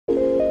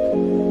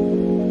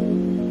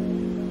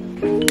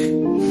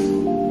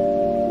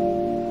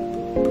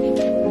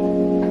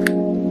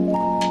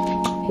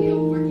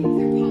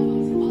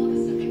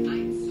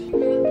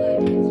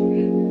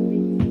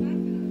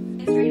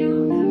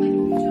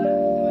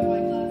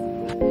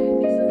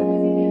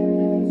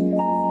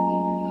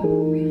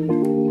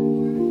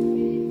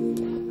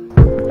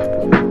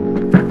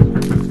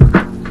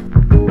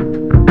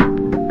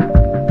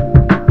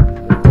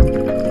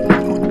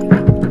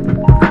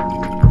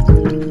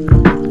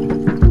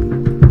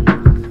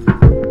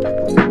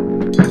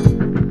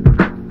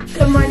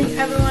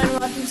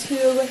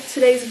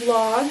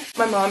vlog.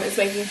 My mom is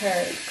making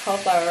her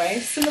cauliflower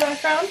rice in the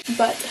background.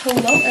 But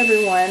hello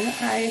everyone,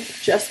 I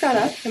just got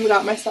up and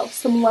got myself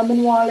some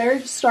lemon water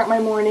to start my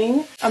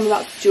morning. I'm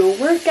about to do a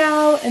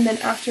workout, and then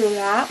after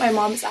that my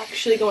mom's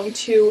actually going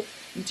to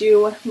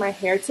do my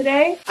hair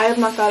today. I have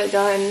not got it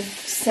done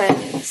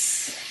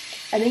since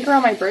I think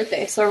around my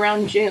birthday, so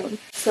around June.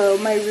 So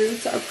my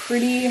roots are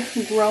pretty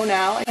grown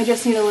out. I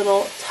just need a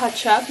little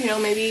touch up, you know,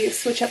 maybe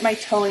switch up my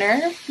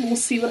toner. We'll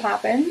see what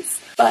happens.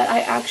 But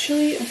I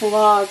actually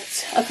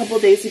vlogged a couple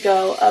days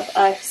ago of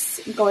us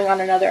going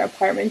on another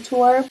apartment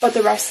tour, but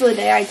the rest of the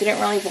day I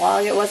didn't really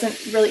vlog. It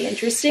wasn't really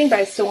interesting, but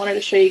I still wanted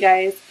to show you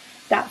guys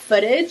that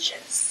footage.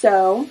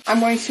 So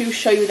I'm going to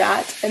show you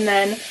that, and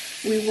then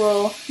we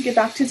will get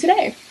back to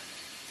today.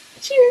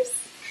 Cheers!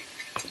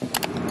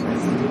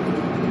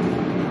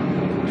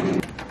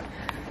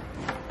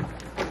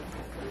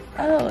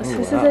 Oh, so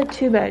this is a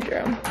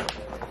 2-bedroom.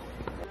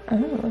 Oh,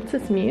 what's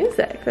this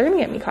music? They're gonna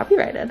get me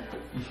copyrighted.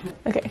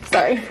 Okay,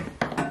 sorry.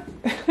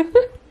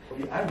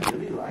 I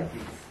really like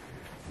these.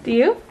 Do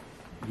you?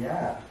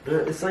 Yeah,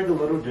 it's like a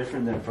little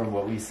different than from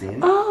what we've seen.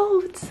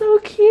 Oh, it's so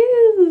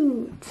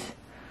cute.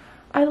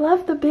 I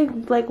love the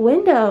big, like,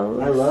 windows.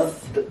 I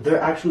love,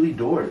 they're actually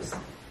doors.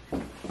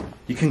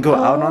 You can go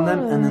out on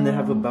them, and then they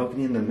have a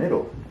balcony in the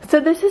middle. So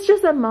this is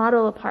just a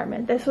model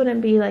apartment. This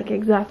wouldn't be like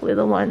exactly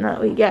the one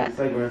that we get. It's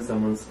like we're in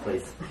someone's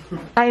place.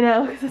 I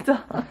know, 'cause it's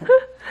all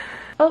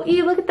oh,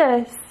 E, look at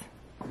this.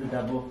 The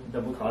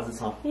double closets,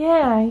 huh?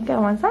 Yeah, you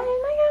got one side,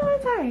 I got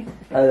one side.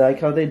 I like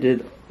how they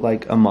did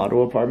like a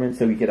model apartment,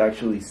 so we could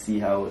actually see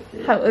how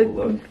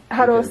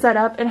it'll set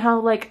up, and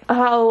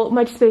how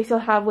much space you'll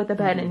have with a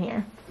bed in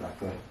here.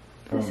 Exactly.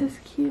 This is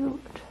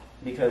cute.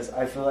 Because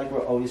I feel like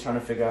we're always trying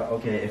to figure out,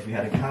 okay, if we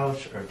had a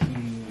couch or a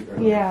TV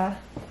or yeah.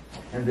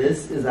 And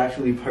this is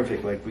actually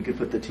perfect. Like, we could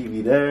put the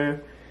TV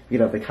there, we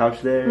could have the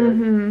couch there.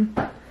 Mm-hmm.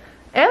 And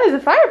there's a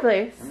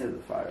fireplace. And there's a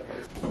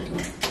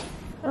fireplace.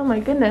 Oh my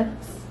goodness.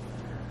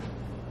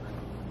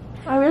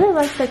 I really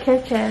like the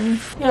kitchen.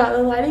 Yeah,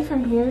 the lighting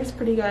from here is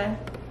pretty good.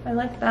 I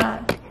like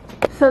that.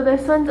 So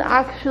this one's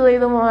actually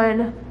the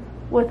one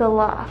with a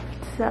loft,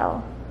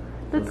 so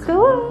let's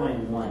go.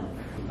 1.1.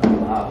 Oh,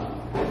 wow.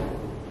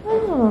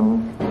 Oh.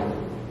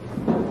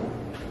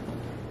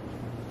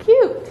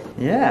 Cute.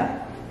 Yeah.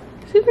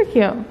 Super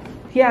cute.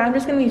 Yeah, I'm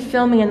just gonna be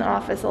filming in the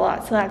office a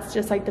lot, so that's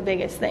just like the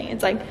biggest thing.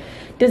 It's like,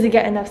 does it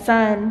get enough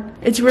sun?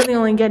 It's really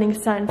only getting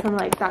sun from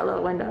like that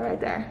little window right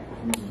there.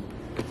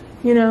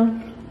 Mm-hmm. You know?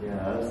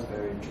 Yeah, that's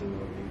very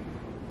true.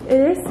 It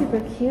is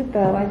super cute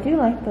though. I do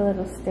like the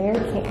little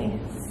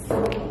staircase.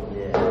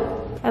 Yeah.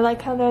 I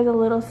like how there's a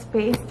little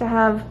space to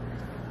have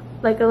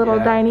like a little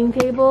dining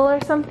table or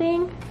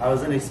something. I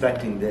wasn't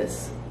expecting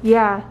this.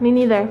 Yeah, me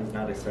neither. I was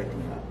not expecting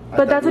that.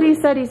 But that's what he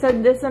said. He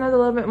said this one has a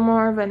little bit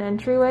more of an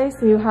entryway,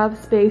 so you have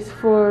space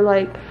for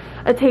like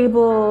a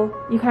table.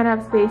 You kind of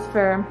have space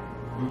for,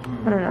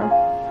 I don't know.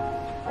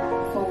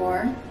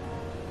 4,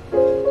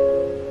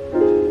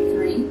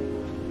 3,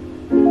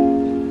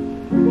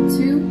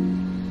 2,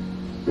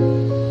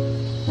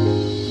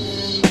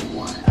 and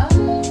 1 up.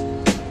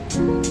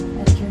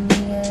 Bend your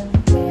knee in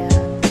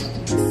and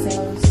do the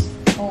same.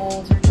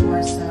 Hold your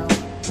torso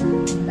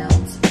and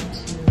melt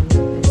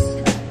into this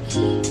stretch.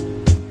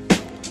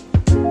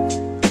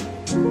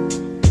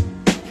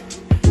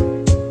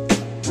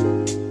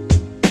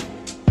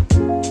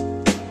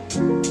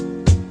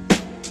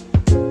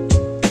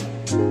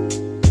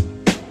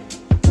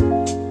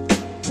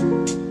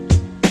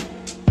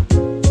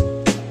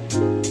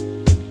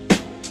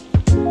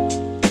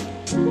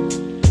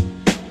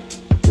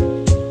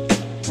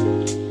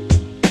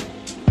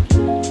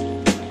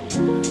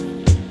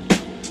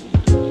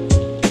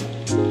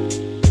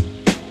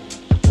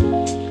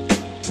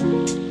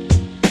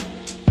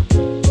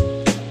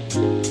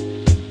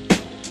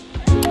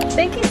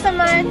 Thank you so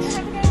much.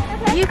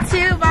 You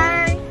too,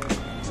 bye.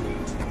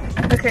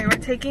 Okay, we're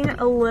taking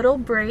a little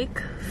break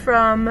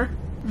from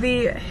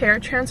the hair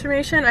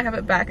transformation. I have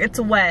it back. It's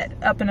wet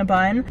up in a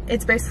bun.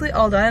 It's basically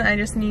all done. I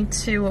just need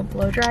to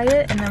blow dry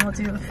it, and then we'll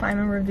do the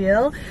final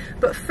reveal.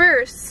 But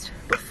first,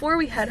 before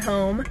we head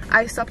home,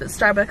 I stopped at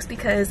Starbucks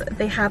because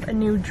they have a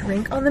new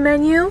drink on the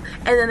menu,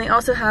 and then they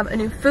also have a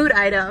new food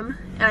item.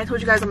 And I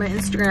told you guys on my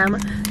Instagram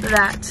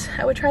that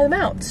I would try them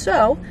out.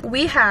 So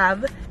we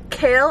have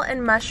kale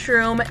and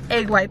mushroom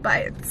egg white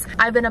bites.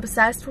 I've been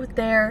obsessed with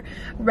their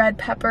red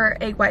pepper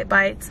egg white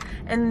bites,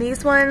 and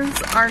these ones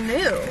are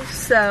new,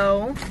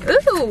 so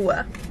ooh,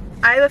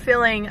 I have a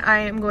feeling I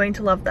am going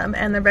to love them.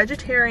 And they're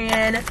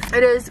vegetarian.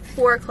 It is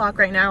 4 o'clock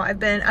right now. I've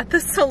been at the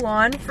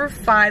salon for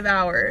 5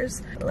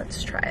 hours.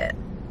 Let's try it.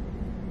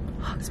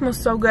 Oh, it smells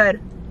so good.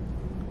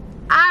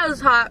 Ah, it was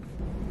hot.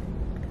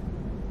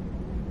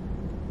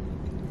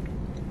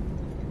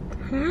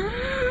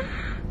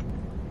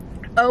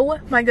 Oh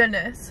my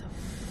goodness.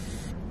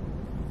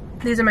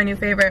 These are my new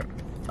favorite.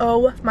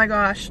 Oh my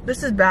gosh,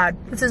 this is bad.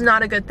 This is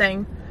not a good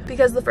thing.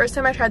 Because the first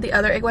time I tried the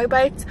other egg white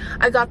bites,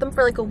 I got them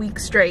for like a week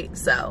straight,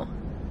 so.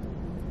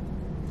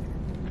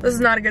 This is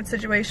not a good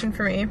situation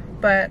for me,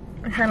 but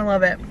I kind of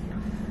love it.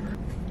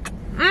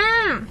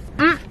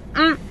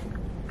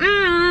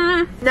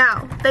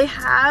 Now, they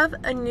have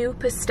a new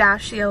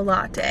pistachio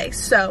latte.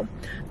 So,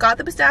 got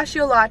the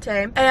pistachio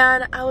latte,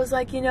 and I was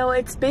like, you know,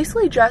 it's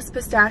basically just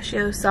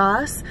pistachio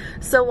sauce,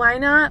 so why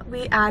not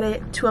we add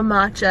it to a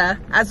matcha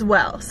as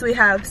well? So we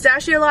have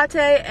pistachio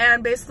latte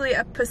and basically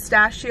a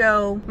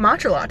pistachio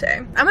matcha latte.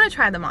 I'm gonna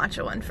try the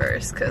matcha one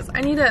first, because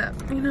I need to,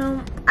 you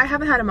know, I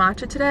haven't had a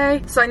matcha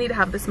today, so I need to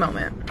have this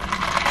moment.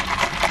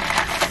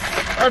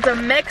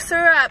 Let's mix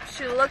her up.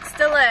 She looks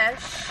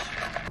delish.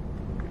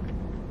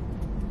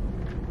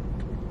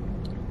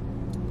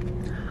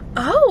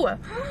 Oh,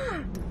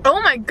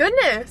 oh my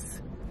goodness.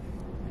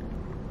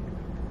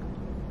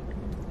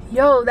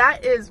 Yo,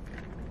 that is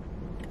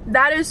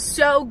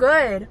so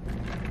good.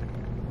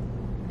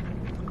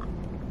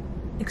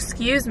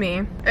 Excuse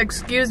me.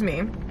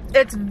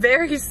 It's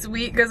very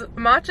sweet because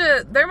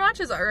their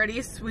matcha is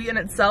already sweet in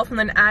itself, and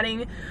then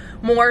adding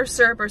more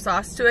syrup or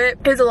sauce to it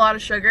is a lot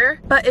of sugar,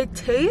 but it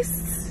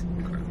tastes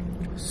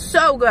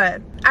so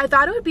good. I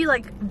thought it would be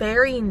like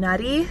very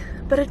nutty,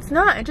 but it's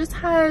not. It just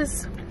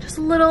has just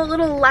a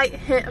little light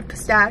hint of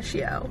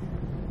pistachio.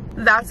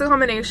 That's a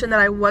combination that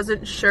I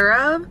wasn't sure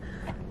of,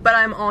 but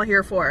I'm all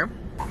here for.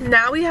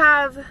 Now we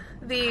have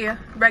the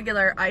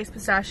regular iced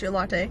pistachio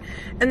latte,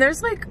 and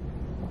there's like,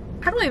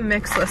 how do I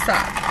mix this up?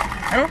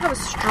 I don't have a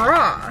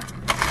straw.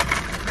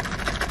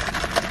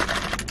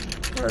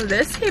 Oh,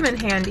 this came in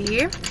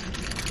handy.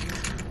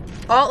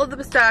 All of the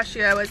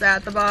pistachio is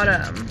at the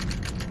bottom.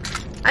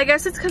 I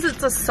guess it's because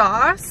it's a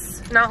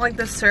sauce, not like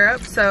the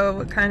syrup, so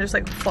it kind of just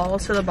like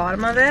falls to the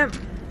bottom of it.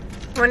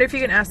 I wonder if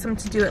you can ask them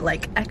to do it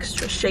like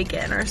extra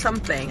shaken or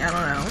something, I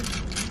don't know.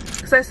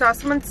 Because I saw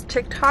someone's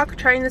TikTok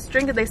trying this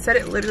drink and they said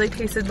it literally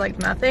tasted like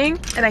nothing.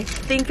 And I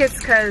think it's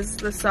because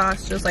the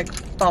sauce just like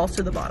falls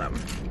to the bottom.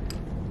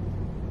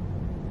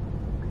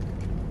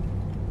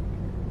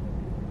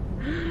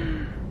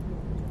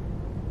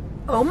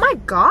 Oh my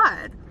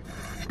god.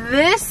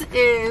 This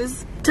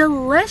is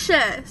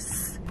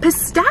delicious.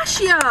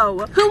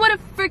 Pistachio! Who would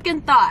have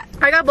freaking thought?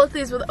 I got both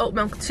these with oat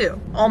milk too.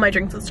 All my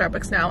drinks at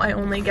Starbucks now, I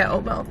only get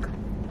oat milk.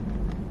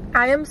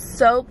 I am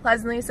so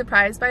pleasantly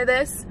surprised by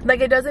this.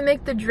 Like, it doesn't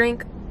make the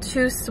drink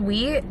too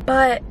sweet,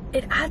 but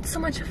it adds so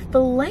much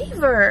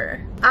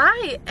flavor.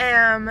 I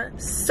am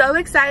so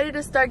excited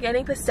to start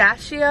getting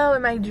pistachio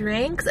in my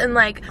drinks and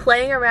like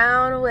playing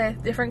around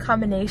with different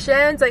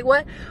combinations. Like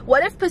what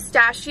if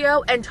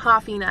pistachio and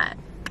toffee nut?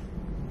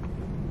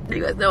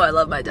 You guys know I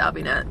love my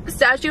toffee nut.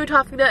 Pistachio,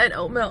 toffee nut, and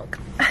oat milk.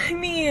 I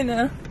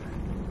mean,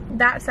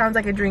 that sounds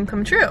like a dream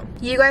come true.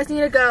 You guys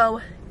need to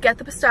go get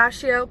the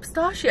pistachio.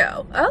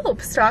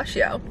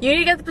 You need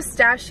to get the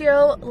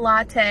pistachio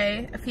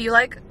latte if you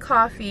like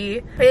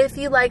coffee. If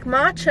you like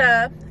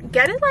matcha,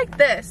 get it like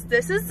this.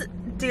 This is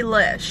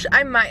delish.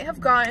 I might have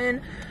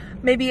gotten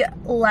maybe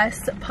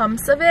less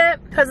pumps of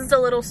it because it's a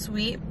little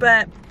sweet,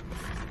 but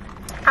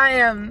I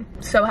am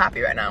so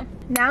happy right now.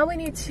 Now we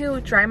need to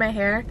dry my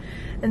hair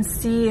and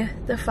see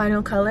the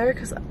final color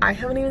because I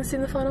haven't even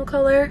seen the final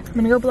color. I'm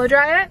gonna go blow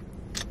dry it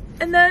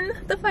and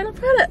then the final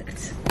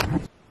product.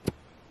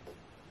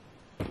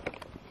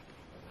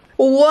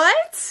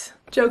 What?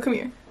 Joe, come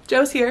here.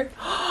 Joe's here.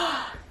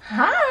 Hi.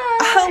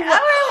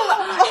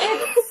 Hello.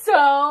 It's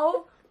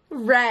so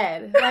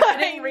red. Like, I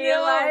didn't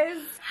realize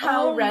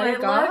how red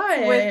it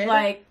looked with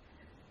like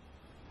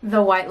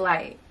the white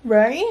light.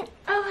 Right?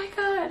 Oh my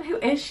god, who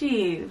is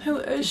she? Who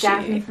is she?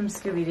 Daphne from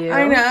Scooby-Doo.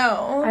 I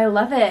know. I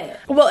love it.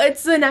 Well,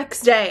 it's the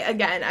next day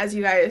again, as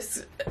you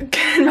guys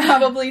can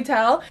probably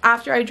tell.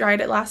 After I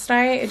dried it last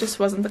night, it just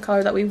wasn't the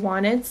color that we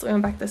wanted, so I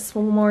went back this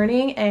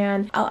morning,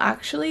 and I'll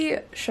actually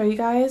show you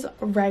guys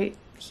right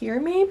here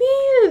maybe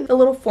the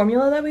little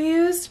formula that we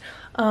used,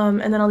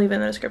 and then I'll leave it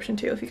in the description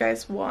too if you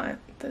guys want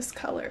this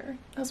color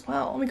as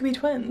well. We could be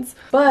twins.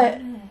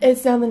 But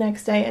it's now the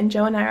next day, and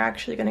Joe and I are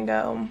actually gonna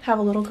go have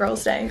a little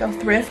girls' day and go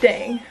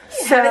thrifting.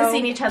 So, haven't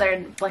seen each other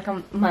in like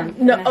a month.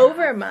 No,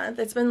 over a month.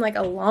 It's been like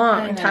a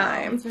long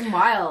time. It's been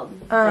wild.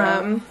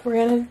 We're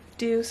gonna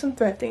do some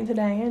thrifting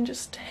today and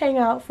just hang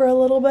out for a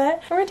little bit.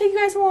 We're gonna take you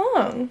guys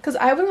along because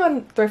I haven't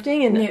gone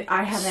thrifting in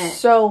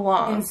so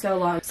long.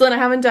 So then I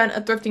haven't done a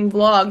thrifting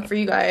vlog for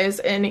you guys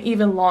in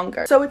even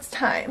longer. So it's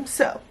time.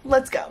 So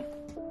let's go.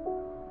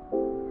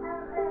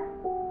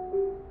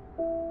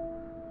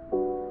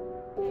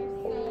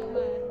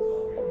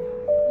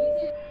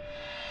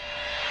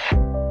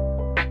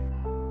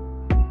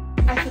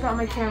 I forgot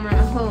my camera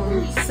at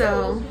home,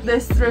 so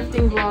this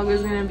thrifting vlog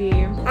is gonna be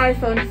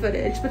iPhone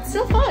footage, but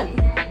still fun.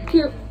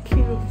 Cute.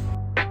 Cute.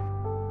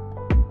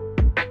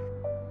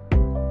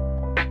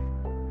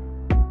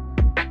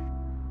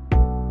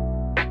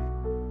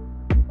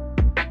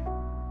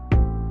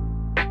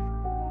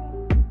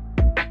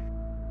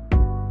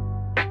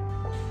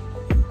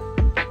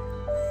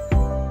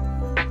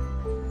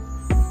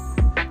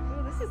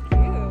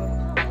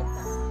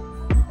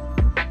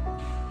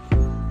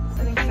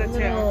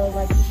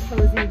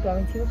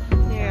 Going to a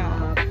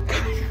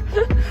coffee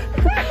shop.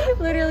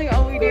 Literally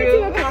all we do.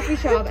 Going to a coffee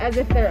shop as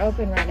if they're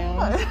open right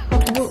now.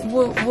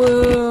 Woo,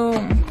 woo.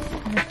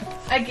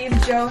 I gave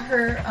Joe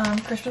her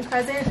Christmas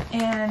present,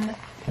 and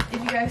if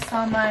if you guys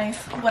saw my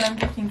what I'm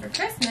gifting for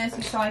Christmas,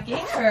 you saw I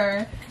gave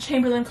her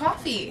Chamberlain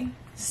coffee.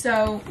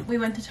 So we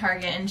went to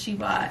Target and she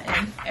bought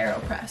an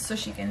AeroPress so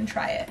she can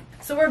try it.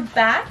 So we're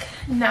back.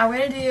 Now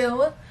we're gonna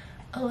do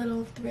a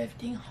little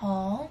thrifting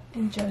haul.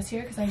 And Joe's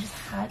here because I just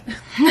had.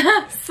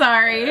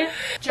 Sorry.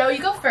 Joe,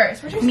 you go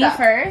first. Where's your Me stuff?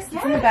 first? Yes.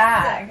 It's in the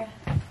bag.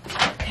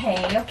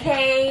 Okay,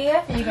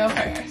 okay. You go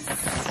first.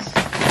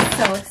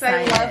 So I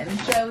excited.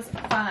 love Joe's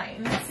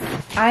finds.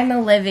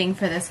 I'm living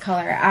for this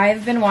color.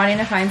 I've been wanting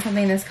to find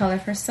something this color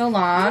for so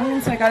long.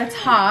 And so I got a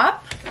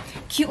top.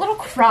 Cute little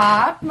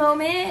crop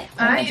moment.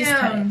 I just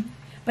cut it. am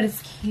But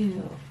it's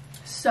cute.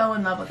 so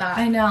in love with that.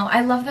 I know.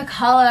 I love the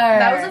color.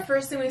 That was the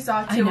first thing we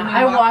saw too. I know. When we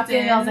I walked in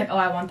in. and I was like, oh,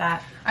 I want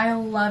that. I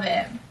love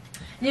it.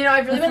 You know,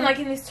 I've really been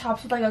liking these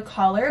tops with like a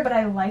collar, but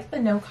I like the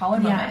no collar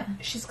moment.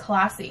 She's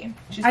classy.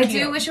 She's I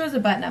cute. do wish it was a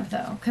button up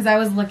though, because I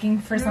was looking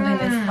for something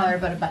this color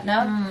but a button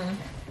up.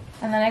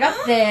 And then I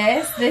got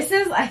this. This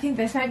is, I think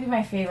this might be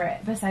my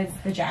favorite besides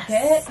the jacket.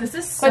 Yes, this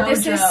is so But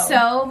this Joe. is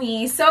so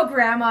me, so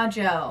Grandma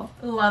Joe.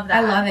 Love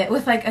that. I love it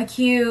with like a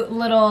cute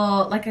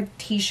little, like a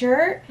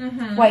t-shirt,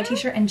 white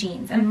t-shirt and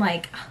jeans, and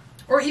like,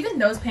 or even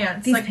those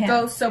pants. These like pants.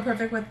 go so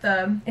perfect with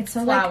the it's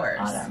so flowers.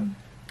 like autumn.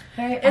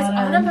 Very It's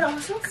autumn, but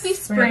also it could be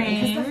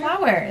spring. Because the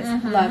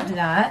flowers. Loved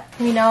that.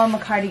 We know I'm a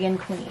cardigan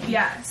queen.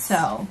 Yes.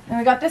 So, and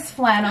we got this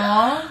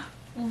flannel.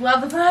 Love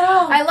the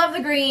flannel. I love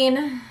the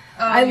green.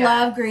 I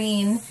love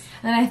green.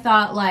 And I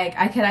thought like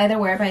I could either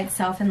wear it by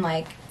itself and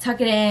like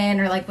tuck it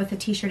in, or like with a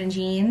t-shirt and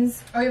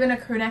jeans. Or even a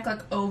crew neck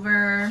like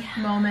over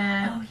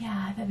moment. Oh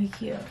yeah, that'd be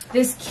cute.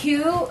 This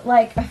cute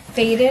like a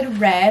faded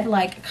red,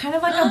 like kind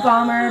of like a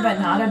bomber but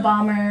not a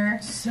bomber.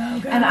 So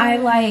good. And I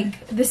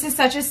like, this is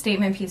such a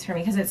statement piece for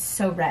me because it's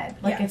so red.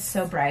 Like it's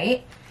so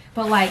bright.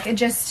 But like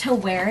just to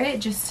wear it,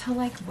 just to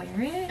like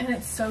wear it. And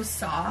it's so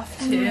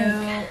soft too.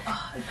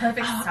 Oh,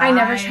 perfect size. I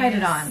never tried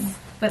it on.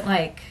 But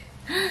like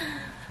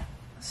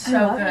so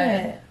I love good.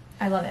 it.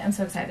 I love it. I'm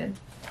so excited.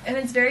 And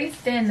it's very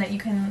thin that you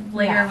can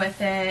layer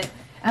with it.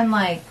 And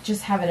like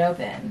just have it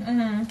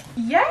open.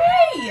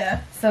 Yay!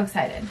 So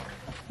excited.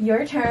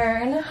 Your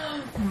turn.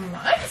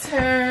 My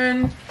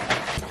turn.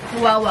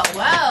 Well,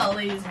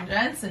 ladies and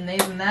gents and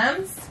theys and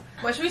thems.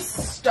 What should we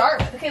start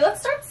with? Okay,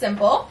 let's start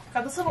simple.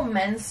 Got this little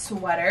men's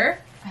sweater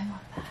I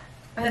love that.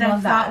 that I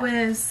thought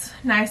was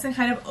nice and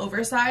kind of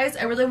oversized.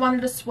 I really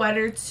wanted a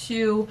sweater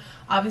to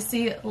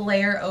obviously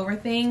layer over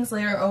things,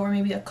 layer over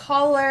maybe a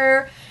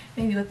collar,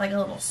 maybe with like a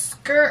little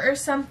skirt or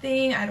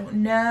something. I don't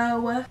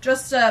know.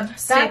 Just a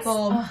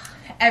staple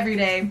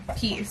everyday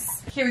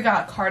piece. Here we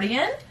got a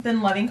cardigan.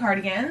 Been loving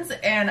cardigans,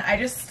 and I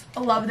just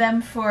love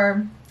them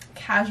for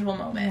casual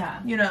moment. Yeah.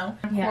 You know,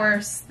 of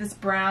course, this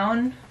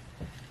brown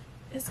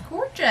is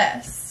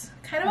gorgeous.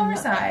 Kind of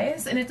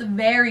oversized, and it's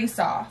very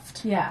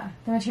soft. Yeah,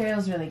 the material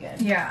is really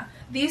good. Yeah.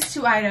 These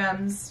two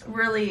items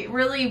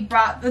really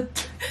brought the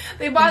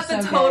they brought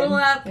the so total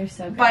good. up They're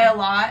so good. by a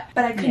lot,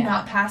 but I could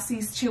not pass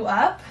these two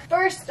up.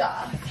 First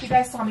off, you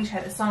guys saw me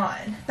try this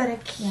on, but a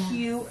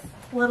cute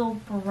little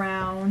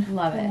brown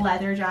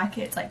leather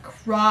jacket. It's like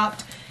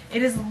cropped.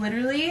 It is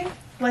literally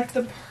like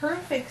the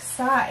perfect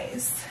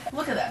size.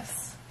 Look at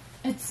this.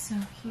 It's so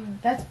cute.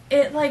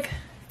 It like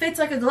fits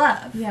like a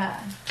glove. Yeah.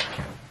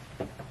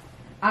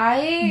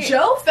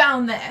 Joe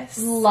found this.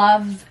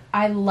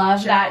 I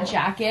love that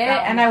jacket,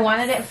 and I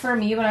wanted it for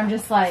me, but I'm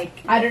just like,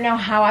 I don't know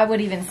how I would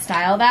even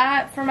style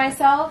that for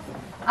myself.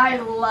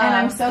 And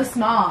I'm so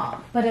small,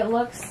 but it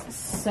looks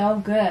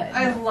so good.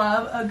 I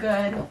love a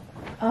good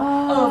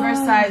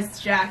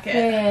oversized jacket.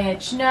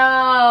 Bitch,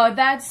 no,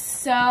 that's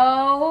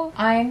so...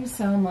 I'm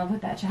so in love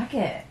with that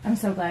jacket. I'm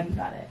so glad you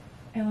got it.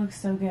 It looks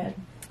so good.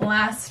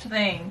 Last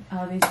thing.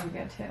 Oh, these are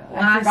good too.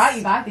 I forgot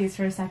you got these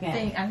for a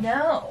second. I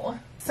know.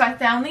 So I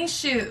found these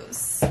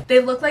shoes. They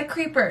look like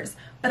creepers,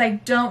 but I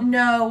don't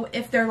know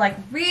if they're like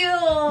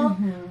real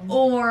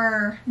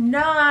or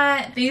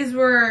not. These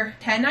were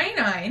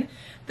 $10.99.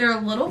 They're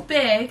a little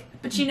big,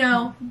 but you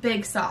know,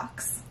 big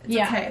socks. It's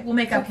okay. We'll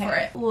make up for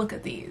it. Look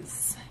at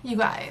these, you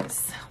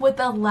guys. With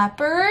the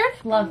leopard.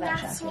 Love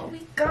that That's jacket. what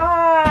we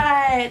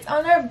got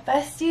on our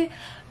bestie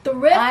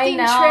thrifting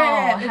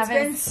trip. It's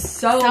been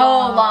so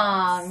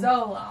long.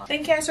 So long.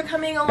 Thank you guys for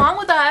coming along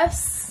with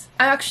us.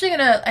 I'm actually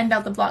gonna end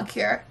out the vlog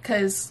here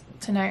because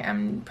tonight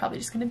I'm probably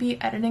just gonna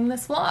be editing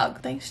this vlog.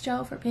 Thanks,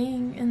 Joe, for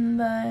being in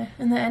the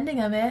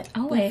ending of it.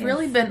 Always. We've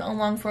really been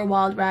along for a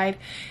wild ride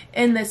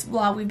in this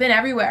vlog. We've been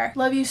everywhere.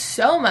 Love you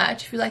so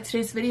much. If you liked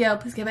today's video,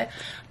 please give it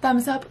a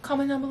thumbs up,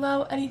 comment down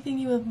below anything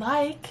you would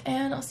like,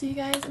 and I'll see you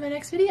guys in my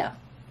next video.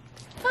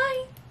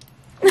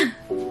 Bye.